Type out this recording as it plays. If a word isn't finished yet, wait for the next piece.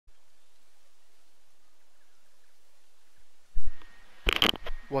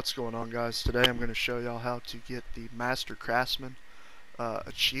What's going on, guys? Today I'm going to show y'all how to get the Master Craftsman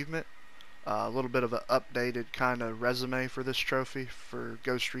achievement. A little bit of an updated kind of resume for this trophy for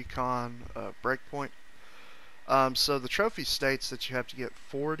Ghost Recon Breakpoint. So the trophy states that you have to get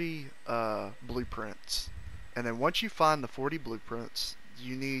 40 blueprints, and then once you find the 40 blueprints,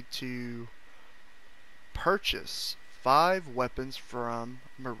 you need to purchase 5 weapons from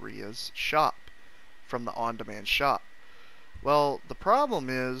Maria's shop, from the on-demand shop. Well, the problem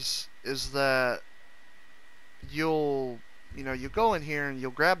is that you'll go in here and you'll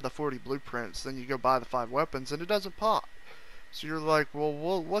grab the 40 blueprints, then you go buy the 5 weapons and it doesn't pop. So you're like,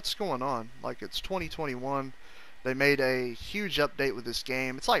 well, what's going on? Like, it's 2021. They made a huge update with this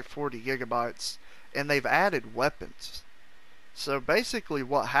game. It's like 40 gigabytes and they've added weapons. So basically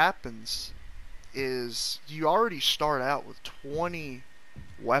what happens is you already start out with 20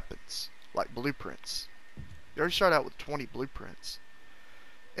 weapons, like blueprints. You already start out with 20 blueprints.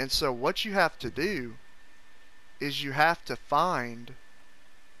 And so what you have to do is you have to find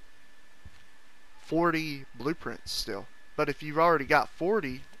 40 blueprints still. But if you've already got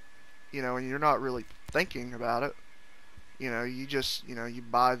 40, and you're not really thinking about it, you just, you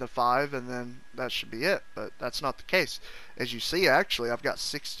buy the 5 and then that should be it. But that's not the case. As you see, actually, I've got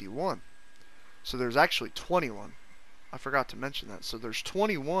 61. So there's actually 21. I forgot to mention that. So there's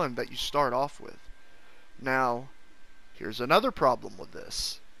 21 that you start off with. Now, here's another problem with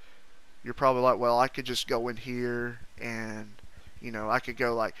this. You're probably like, well, I could just go in here and, I could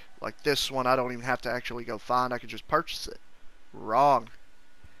go like this one. I don't even have to actually go find. I could just purchase it. Wrong.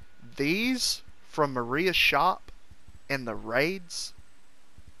 These from Maria's shop and the raids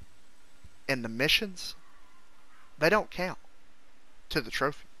and the missions, they don't count to the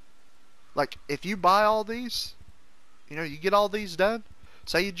trophy. Like, if you buy all these, you get all these done.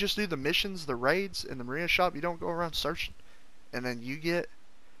 Say you just do the missions, the raids, in the Maria shop. You don't go around searching. And then you get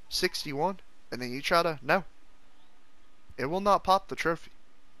 61. And then you try to... No. It will not pop the trophy.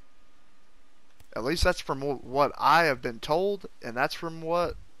 At least that's from what I have been told. And that's from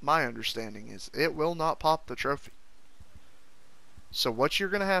what my understanding is. It will not pop the trophy. So what you're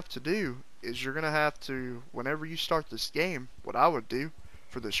going to have to do is you're going to have to... Whenever you start this game, what I would do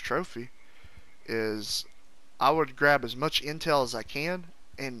for this trophy is... I would grab as much intel as I can,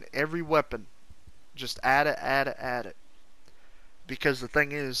 and every weapon, just add it. Because the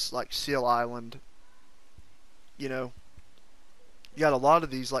thing is, like Seal Island, you got a lot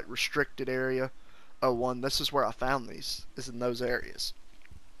of these, like restricted area 01. This is where I found these, is in those areas.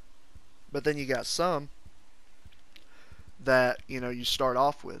 But then you got some that, you start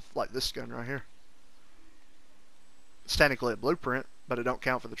off with, like this gun right here. It's technically a blueprint, but it don't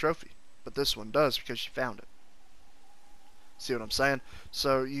count for the trophy. But this one does because you found it. See what I'm saying?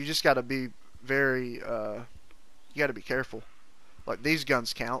 So you just got to be very, you got to be careful. Like these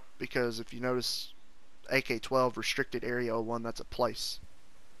guns count because if you notice, AK-12 restricted area 01, that's a place,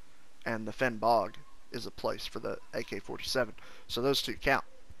 and the Fen Bog is a place for the AK-47. So those two count.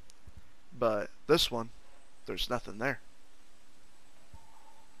 But this one, there's nothing there.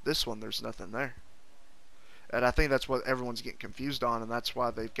 This one, there's nothing there. And I think that's what everyone's getting confused on, and that's why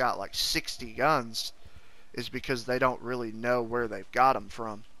they've got like 60 guns. Is because they don't really know where they've got them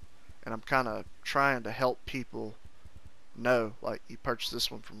from. And I'm kind of trying to help people know, like, you purchased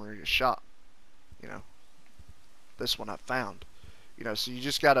this one from Maria's shop. This one I found. So you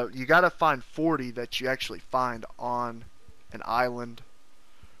just gotta find 40 that you actually find on an island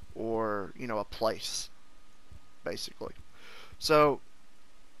or, a place, basically. So,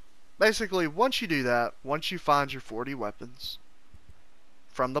 basically, once you do that, once you find your 40 weapons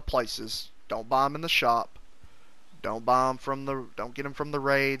from the places, don't buy them in the shop. Don't get them from the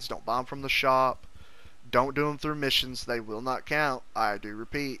raids. Don't buy them from the shop. Don't do them through missions. They will not count. I do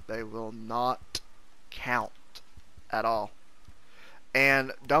repeat, they will not count at all.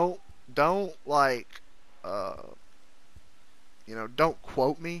 And don't like, don't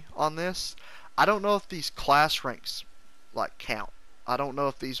quote me on this. I don't know if these class ranks like count. I don't know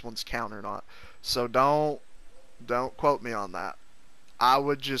if these ones count or not. So don't quote me on that. What I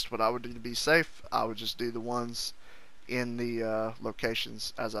would do to be safe, I would just do the ones in the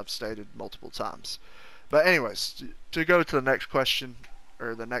locations as I've stated multiple times. But anyways, to go to the next question,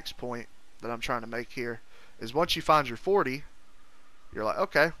 or the next point that I'm trying to make here, is once you find your 40, you're like,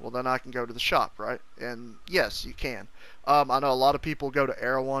 okay, well then I can go to the shop, right? And yes, you can. I know a lot of people go to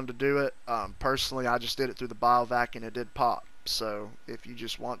Erewhon to do it. Personally, I just did it through the biovac and it did pop. So if you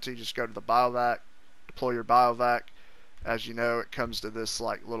just want to, just go to the biovac, deploy your biovac. As you know, it comes to this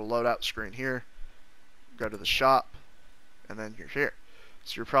like little loadout screen here. Go to the shop, and then you're here.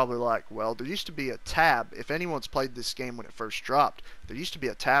 So you're probably like, well, there used to be a tab. If anyone's played this game when it first dropped, there used to be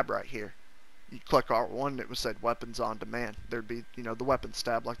a tab right here. You click R1 and it would say weapons on demand. There'd be, the weapons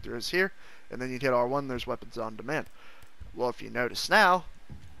tab like there is here, and then you'd hit R1, there's weapons on demand. Well, if you notice now,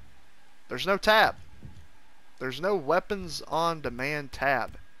 there's no tab. There's no weapons on demand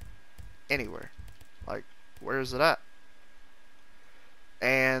tab anywhere. Like, where is it at?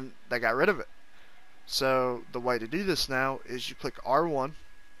 And they got rid of it. So the way to do this now is you click R1,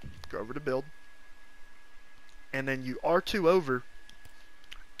 go over to build, and then you R2 over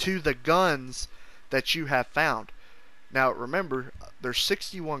to the guns that you have found. Now remember, there's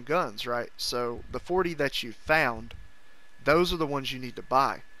 61 guns, right? So the 40 that you found, those are the ones you need to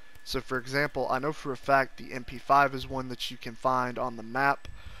buy. So for example, I know for a fact the MP5 is one that you can find on the map.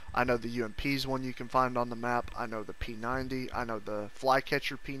 I know the UMP is one you can find on the map. I know the P90. I know the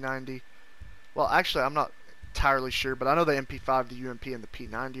Flycatcher P90. Well, actually, I'm not entirely sure, but I know the MP5, the UMP, and the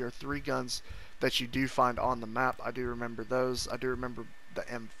P90 are 3 guns that you do find on the map. I do remember those. I do remember the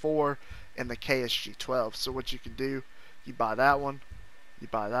M4 and the KSG-12. So what you can do, you buy that one, you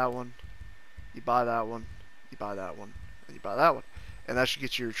buy that one, you buy that one, you buy that one, and you buy that one. And that should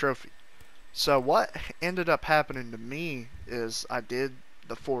get you your trophy. So what ended up happening to me is I did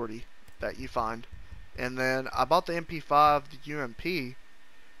the 40 that you find, and then I bought the MP5, the UMP,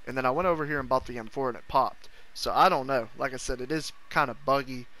 and then I went over here and bought the M4 and it popped. So I don't know. Like I said, it is kind of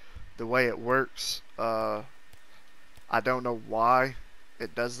buggy the way it works. I don't know why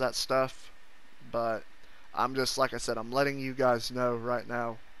it does that stuff, but I'm just, like I said, I'm letting you guys know right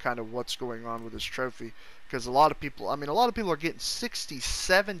now kind of what's going on with this trophy, because a lot of people are getting 60,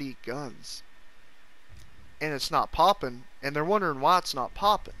 70 guns and it's not popping, and they're wondering why it's not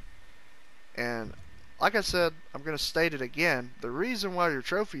popping. And like I said, I'm going to state it again, the reason why your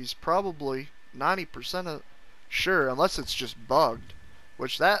trophy is probably 90% sure, unless it's just bugged,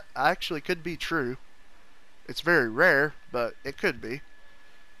 which that actually could be true. It's very rare, but it could be.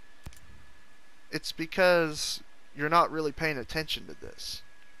 It's because you're not really paying attention to this.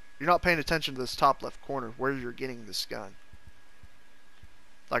 You're not paying attention to this top left corner where you're getting this gun.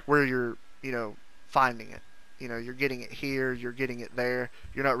 Like where you're, finding it. You're getting it here, you're getting it there.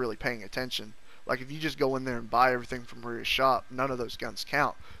 You're not really paying attention. Like if you just go in there and buy everything from where you shop, none of those guns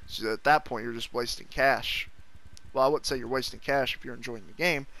count. So at that point, you're just wasting cash. Well, I wouldn't say you're wasting cash if you're enjoying the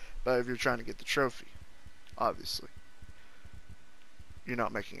game, but if you're trying to get the trophy, obviously, you're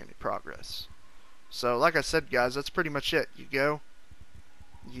not making any progress. So like I said, guys, that's pretty much it. You go,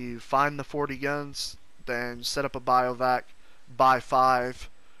 you find the 40 guns, then set up a biovac, buy 5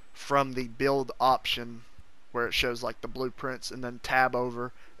 from the build option where it shows like the blueprints, and then tab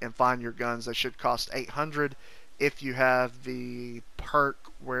over and find your guns. They should cost 800 if you have the perk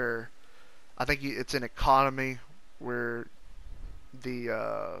where I think it's in economy where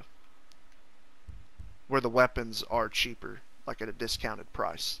the weapons are cheaper, like at a discounted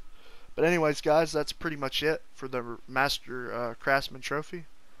price. But anyways, guys, that's pretty much it for the Master Craftsman trophy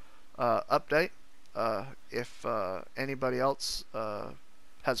update. If anybody else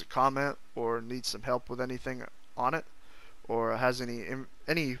has a comment or needs some help with anything on it, or has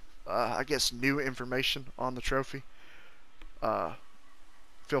any I guess new information on the trophy,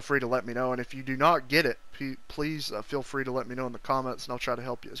 feel free to let me know. And if you do not get it, please feel free to let me know in the comments, and I'll try to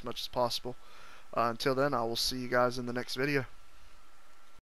help you as much as possible. Until then, I will see you guys in the next video.